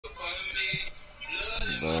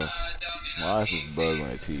Why is this bug on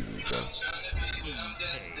the TV, bro?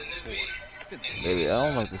 Baby, I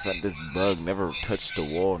don't like the fact this bug never touched the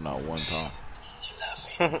wall not one time.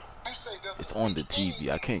 It's on the TV.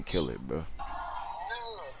 I can't kill it, bro.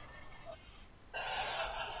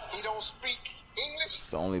 It's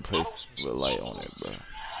the only place with light on it, bro.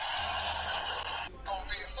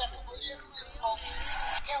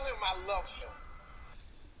 Tell him I love him.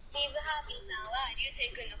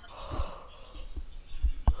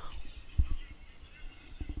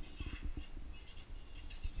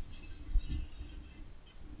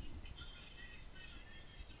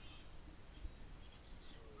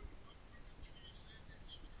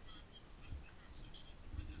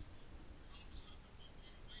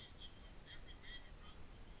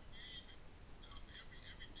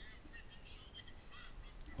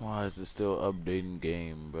 Why is it still updating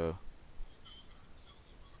game, bro?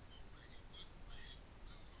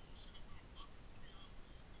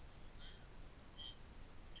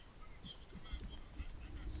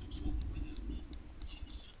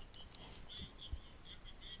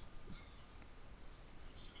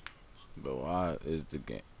 But why is the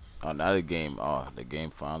game? Oh, not the game. Oh, the game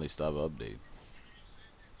finally stopped updating.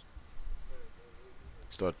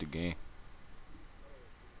 Start the game.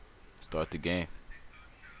 Start the game.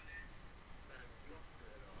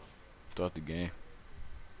 Start the game.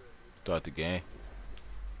 Start the game.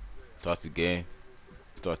 Start the game.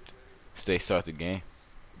 Start the game.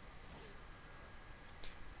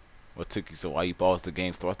 What took you? So why you pause the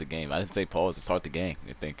game? Start the game. I didn't say pause to start the game.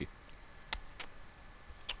 Thank you.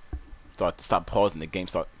 Stop pausing the game.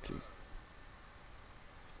 Stop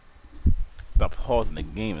pausing the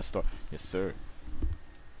game and start. Yes, sir.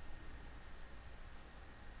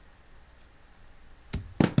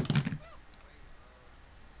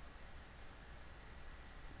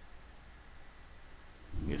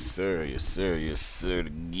 Yes, sir. Yes, sir. Yes, sir. The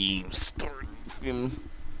game starting.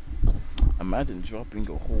 Imagine dropping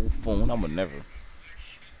your whole phone. I would never.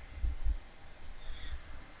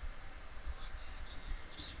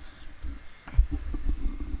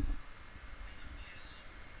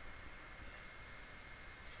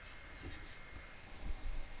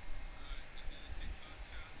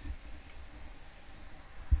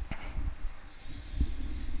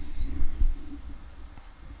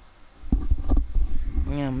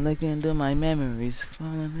 I'm looking through my memories,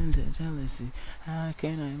 falling into jealousy. How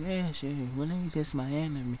can I miss you when you just my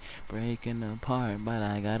enemy? Breaking apart, but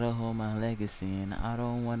I gotta hold my legacy, and I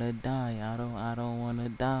don't wanna die. I don't wanna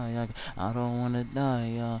die. I don't wanna die,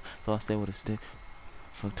 y'all. So I stay with a stick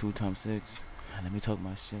for 2 times 6. Let me talk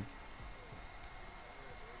my shit.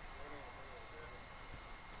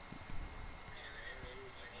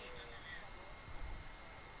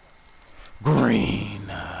 Green.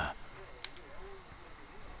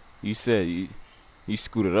 You said you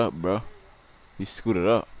scooted up, bro. You scooted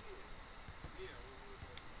up.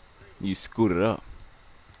 You scooted up.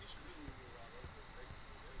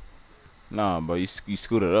 Nah, bro. You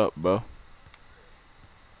scooted up, bro.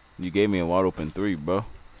 You gave me a wide open 3, bro.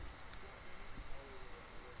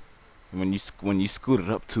 When you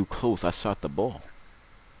scooted up too close, I shot the ball.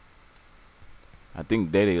 I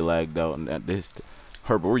think Dede lagged out and at this.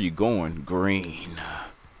 Herbert, where you going? Green.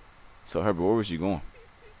 So Herbert, where was you going?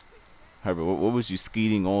 Herbert, what was you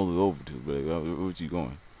skeeting all the way over to? But where was you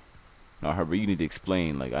going? No, Herbert, you need to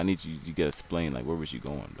explain. Like, I need you. You gotta explain. Like, where was you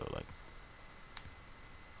going though? Like,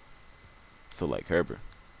 so like Herbert.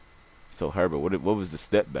 So Herbert, what was the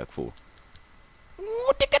step back for?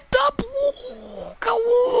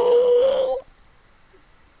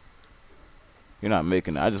 You're not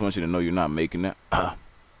making it. I just want you to know you're not making it.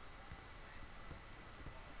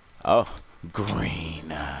 Oh,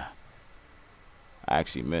 green. I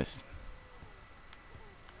actually missed.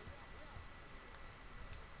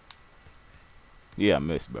 Yeah, I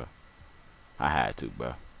missed, bro. I had to,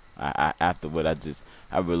 bro. I after what I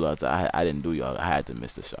realized I didn't do y'all. I had to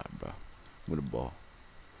miss the shot, bro. With the ball.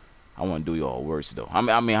 I want to do y'all worse though. I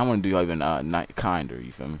mean, I want to do y'all even not kinder.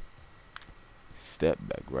 You feel me? Step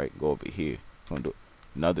back, right? Go over here. Gonna do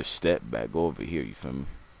another step back. Go over here. You feel me?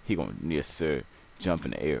 He gonna yes sir jump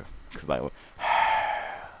in the air. Cause like,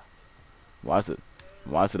 why is it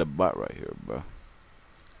a butt right here, bro?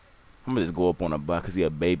 I'm gonna just go up on a butt cause he a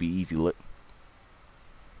baby easy look.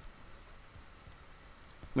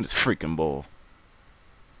 With this freaking ball.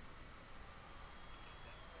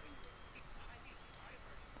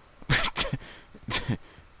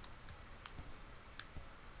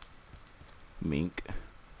 Mink.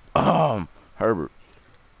 Herbert. Herbert.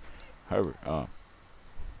 Herbert,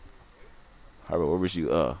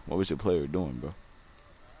 what was your player doing, bro?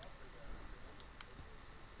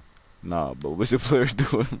 Nah, but what's your player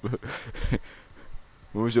doing, bro?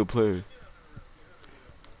 What was your player?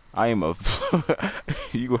 I am a.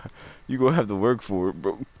 you go. You gonna have to work for it,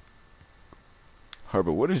 bro.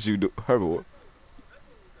 Herbert, what did you do? Herbert,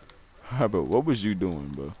 what was you doing,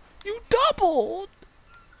 bro? You doubled.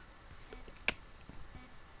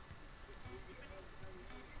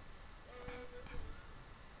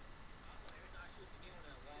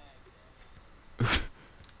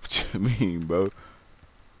 What you mean, bro?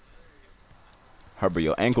 Herbert,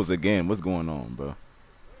 your ankles again. What's going on, bro?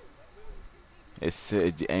 It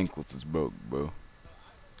said your ankles is broke, bro.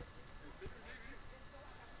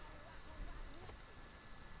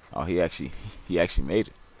 Oh, he actually made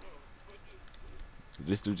it.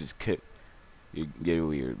 This dude just kicked. You get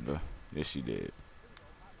weird, bro. Yes, you did.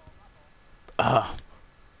 Ah,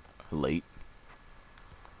 late.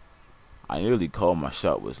 I nearly called my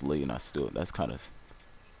shot was late, and I still. That's kind of.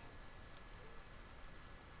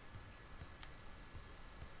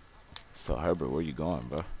 So Herbert, where you going,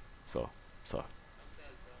 bro? So, so,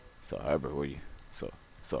 so Herbert, where you? So,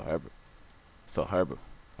 so Herbert, so Herbert.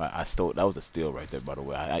 I stole. That was a steal right there, by the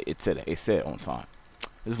way. It said on time.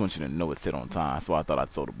 I just want you to know it said on time. That's why I thought I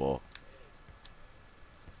stole the ball.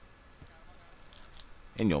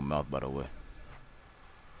 In your mouth, by the way.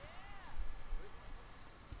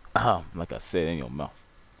 Like I said, in your mouth.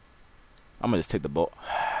 I'm gonna just take the ball.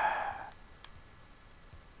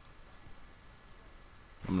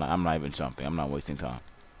 I'm not even jumping. I'm not wasting time.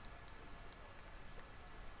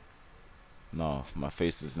 No, my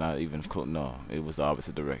face is not even close. No, it was the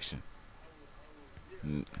opposite direction.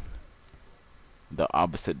 N the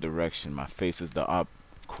opposite direction. My face is the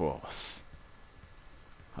cross.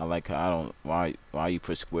 I like how I don't. Why you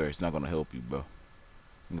push square? It's not gonna help you, bro.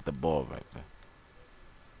 Get the ball right, man.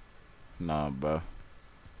 Nah, bro.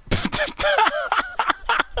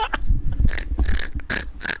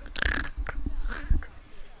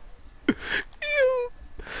 Yo,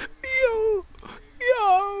 yo,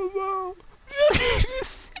 yo, bro.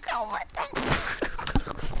 Just, oh my God.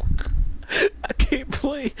 I can't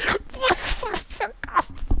play.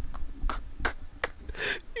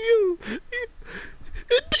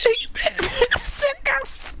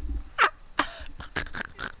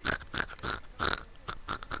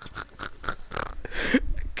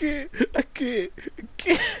 You, I can't.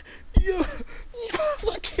 Yo,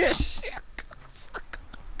 I can't shit.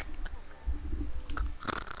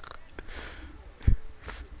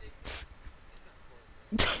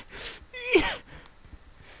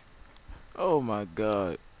 Oh my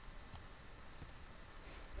God.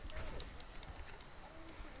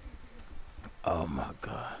 Oh my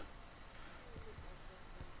God.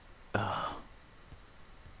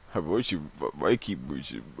 Why you keep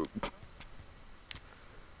reaching, bro?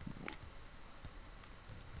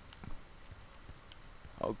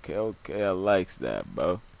 Okay, okay, I likes that,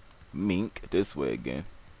 bro. Mink, this way again.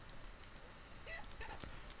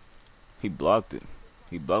 He blocked it.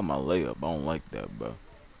 He blocked my layup. I don't like that, bro.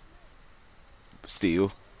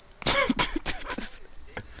 Steal.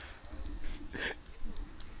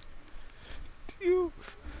 You.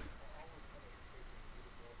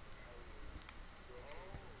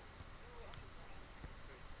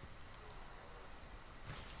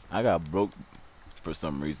 I got broke for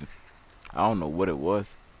some reason. I don't know what it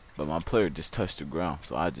was, but my player just touched the ground,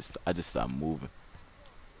 so I just stopped moving.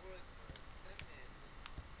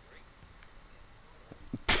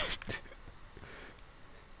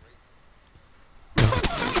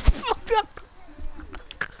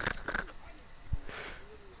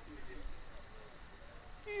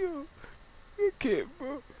 You, you can't,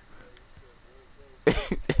 bro.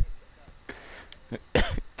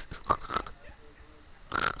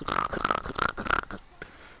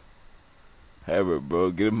 Have it,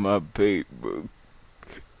 bro. Get in my paint, bro.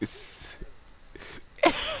 It's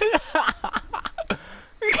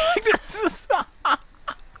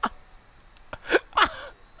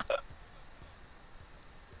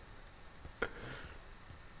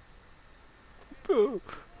bro.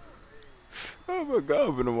 Oh my God,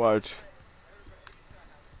 I'm gonna watch.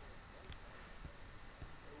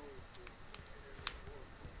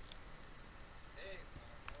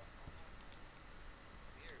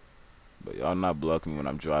 But y'all not blocking me when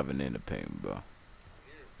I'm driving in the paint, bro.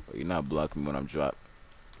 But you're not blocking me when I'm drop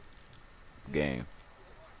game.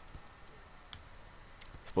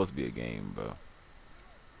 It's supposed to be a game, bro.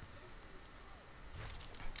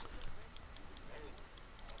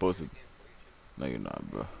 Supposed to. No, you're not,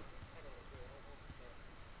 bro.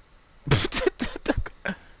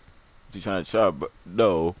 You trying to chop, but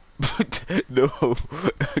no, no,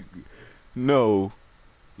 no.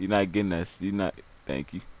 You're not getting that. You're not.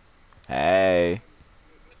 Thank you. Hey,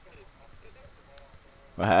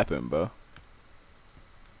 What happened, bro?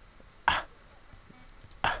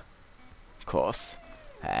 Course.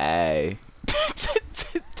 Hey.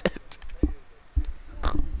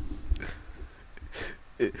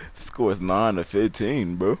 Score is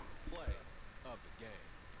 9-15, bro.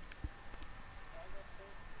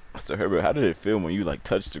 So Herbert, how did it feel when you like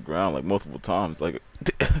touched the ground like multiple times, like,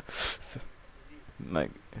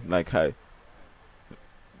 like how,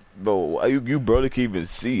 bro? You barely can even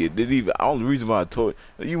see it. Didn't even. The only reason why I told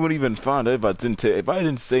you wouldn't even find out if I didn't tell. If I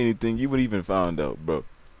didn't say anything, you wouldn't even find out, bro.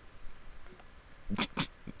 You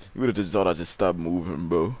would have just thought I just stopped moving,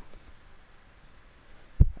 bro.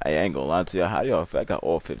 I ain't gonna lie to you. How y'all? If I got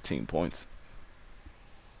all 15 points.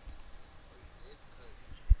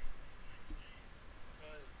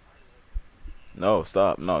 No,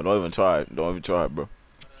 stop. No, don't even try it. Don't even try it, bro.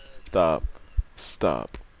 Stop.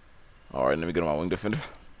 Stop. All right, let me get on my wing defender.